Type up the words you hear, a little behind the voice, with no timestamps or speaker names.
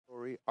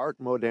Art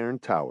Moderne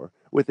tower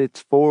with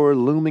its 4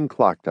 looming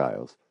clock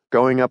dials,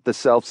 going up the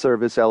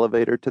self-service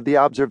elevator to the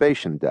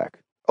observation deck,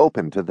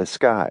 open to the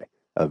sky,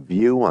 a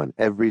view on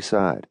every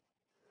side.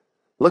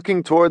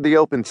 Looking toward the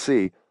open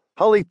sea,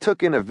 Hully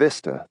took in a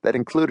vista that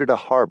included a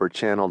harbor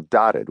channel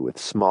dotted with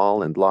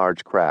small and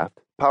large craft,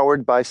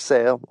 powered by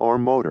sail or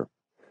motor.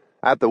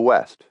 At the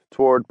west,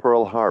 toward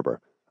Pearl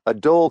Harbor, a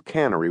Dole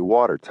Cannery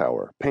water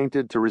tower,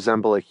 painted to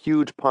resemble a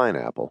huge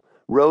pineapple,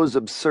 rose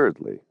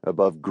absurdly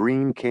above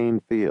green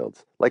cane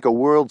fields, like a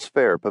World's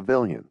Fair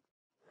pavilion.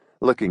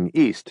 Looking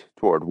east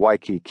toward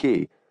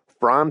Waikiki,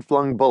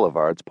 frond-flung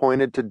boulevards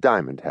pointed to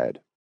Diamond Head.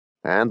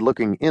 And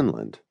looking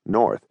inland,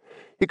 north,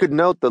 he could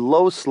note the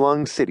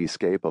low-slung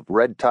cityscape of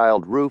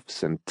red-tiled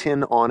roofs and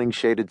tin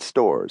awning-shaded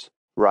stores,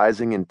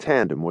 rising in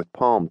tandem with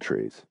palm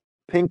trees.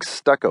 Pink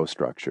stucco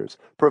structures,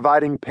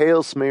 providing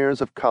pale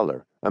smears of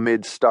color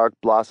amid stark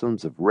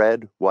blossoms of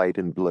red, white,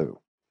 and blue.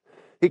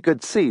 He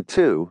could see,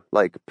 too,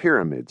 like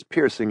pyramids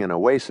piercing an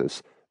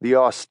oasis, the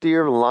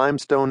austere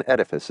limestone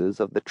edifices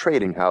of the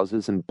trading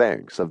houses and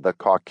banks of the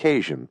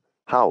Caucasian,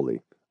 haole,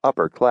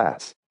 upper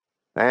class,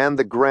 and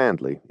the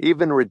grandly,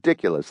 even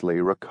ridiculously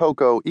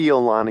rococo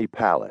Iolani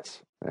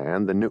Palace,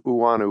 and the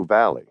Nu'uanu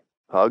Valley,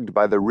 hugged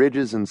by the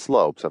ridges and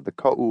slopes of the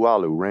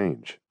Ko'ualu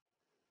Range.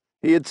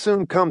 He had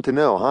soon come to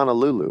know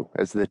Honolulu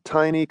as the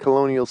tiny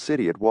colonial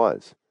city it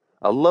was,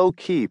 a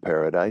low-key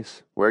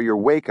paradise where your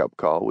wake-up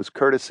call was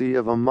courtesy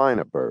of a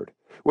mynah bird,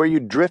 where you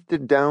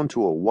drifted down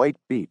to a white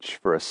beach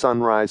for a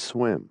sunrise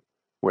swim,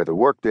 where the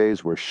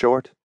workdays were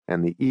short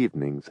and the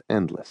evenings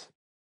endless.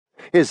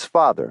 His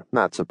father,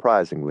 not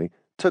surprisingly,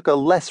 took a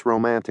less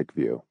romantic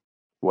view.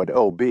 What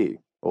O.B.,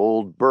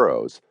 Old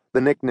Burroughs,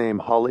 the nickname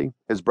Hully,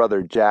 his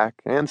brother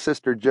Jack, and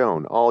sister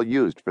Joan all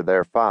used for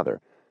their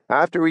father,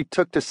 after he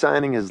took to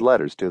signing his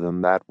letters to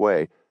them that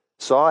way,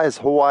 saw as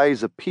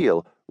Hawaii's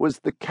appeal was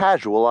the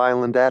casual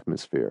island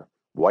atmosphere,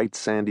 white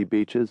sandy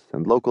beaches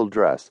and local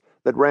dress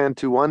that ran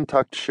to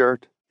untucked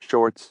shirt,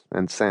 shorts,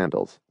 and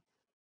sandals.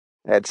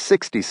 At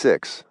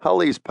 66,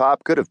 Hully's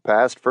pop could have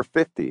passed for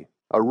 50,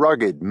 a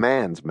rugged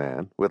man's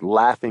man with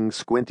laughing,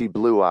 squinty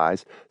blue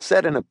eyes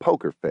set in a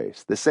poker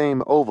face, the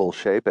same oval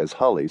shape as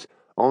Hully's,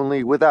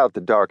 only without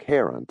the dark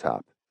hair on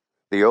top.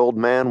 The old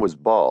man was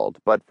bald,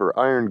 but for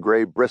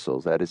iron-gray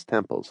bristles at his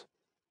temples.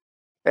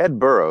 Ed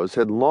Burroughs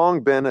had long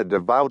been a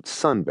devout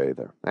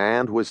sunbather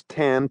and was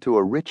tanned to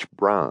a rich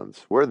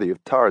bronze worthy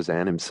of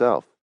Tarzan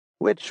himself,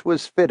 which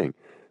was fitting,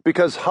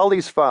 because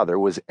Hully's father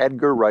was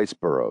Edgar Rice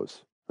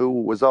Burroughs,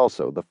 who was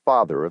also the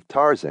father of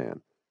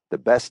Tarzan, the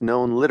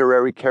best-known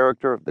literary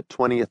character of the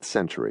 20th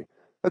century,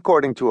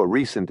 according to a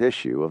recent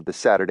issue of the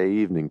Saturday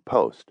Evening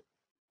Post.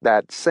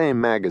 That same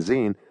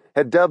magazine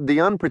had dubbed the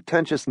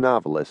unpretentious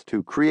novelist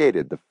who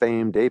created the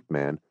famed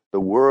ape-man the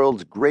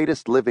world's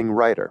greatest living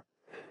writer,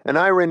 an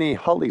irony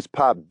Hully's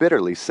pop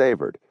bitterly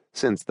savored,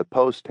 since the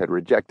Post had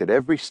rejected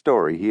every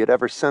story he had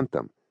ever sent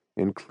them,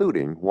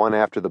 including one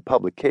after the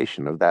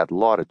publication of that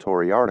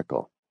laudatory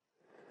article.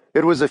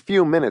 It was a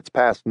few minutes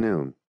past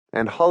noon,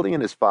 and Hully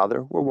and his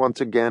father were once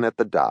again at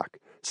the dock,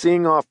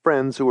 seeing off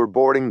friends who were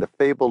boarding the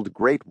fabled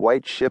great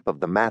white ship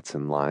of the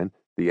Matson Line,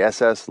 the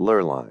SS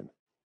Lurline.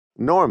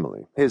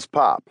 Normally, his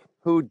pop,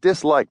 who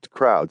disliked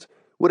crowds,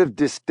 would have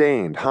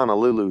disdained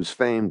Honolulu's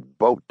famed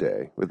boat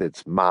day with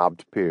its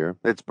mobbed pier,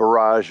 its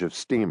barrage of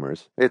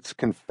steamers, its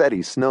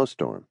confetti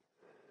snowstorm.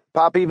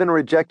 Pop even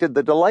rejected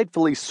the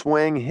delightfully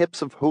swaying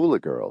hips of hula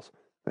girls,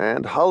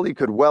 and Hully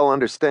could well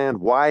understand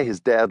why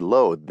his dad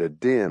loathed the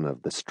din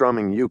of the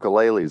strumming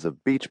ukuleles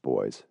of beach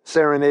boys,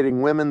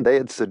 serenading women they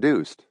had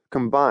seduced,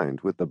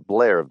 combined with the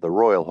blare of the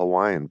Royal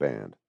Hawaiian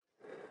Band.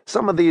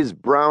 Some of these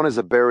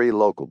brown-as-a-berry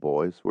local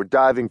boys were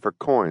diving for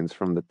coins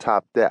from the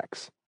top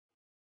decks.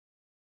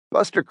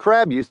 Buster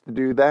Crabbe used to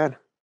do that,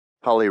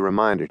 Hully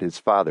reminded his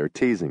father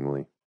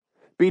teasingly.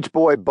 Beach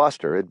Boy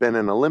Buster had been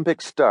an Olympic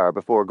star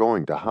before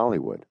going to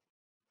Hollywood.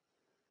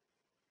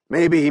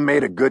 Maybe he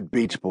made a good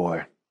beach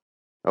boy,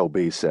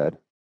 O.B. said,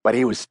 but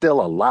he was still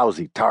a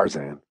lousy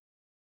Tarzan.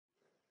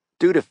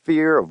 Due to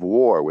fear of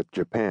war with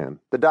Japan,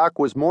 the dock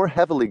was more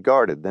heavily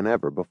guarded than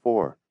ever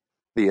before.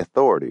 The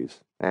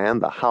authorities,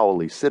 and the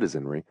haole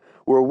citizenry,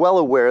 were well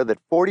aware that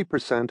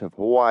 40% of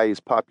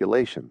Hawaii's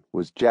population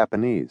was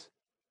Japanese.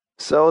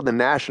 So the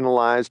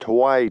nationalized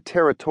Hawaii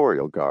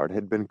Territorial Guard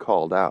had been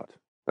called out.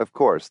 Of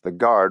course, the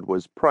Guard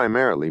was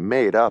primarily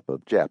made up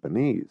of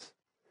Japanese.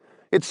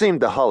 It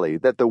seemed to Hully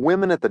that the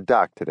women at the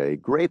dock today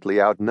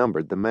greatly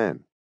outnumbered the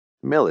men.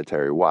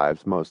 Military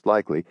wives, most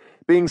likely,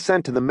 being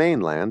sent to the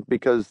mainland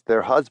because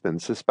their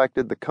husbands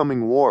suspected the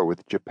coming war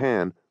with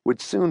Japan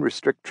would soon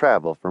restrict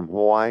travel from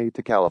Hawaii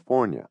to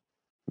California.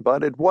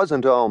 But it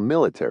wasn't all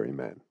military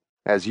men.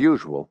 As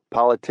usual,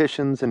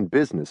 politicians and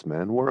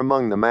businessmen were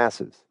among the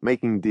masses,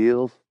 making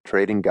deals,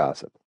 trading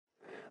gossip.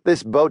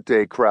 This boat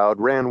day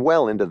crowd ran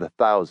well into the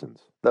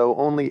thousands, though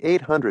only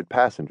 800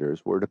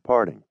 passengers were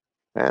departing.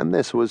 And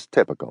this was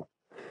typical.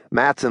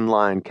 Matson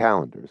Line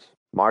calendars,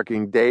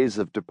 marking days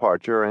of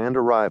departure and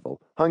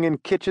arrival, hung in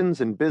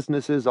kitchens and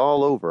businesses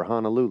all over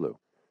Honolulu,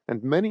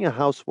 and many a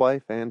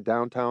housewife and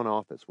downtown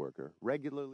office worker regularly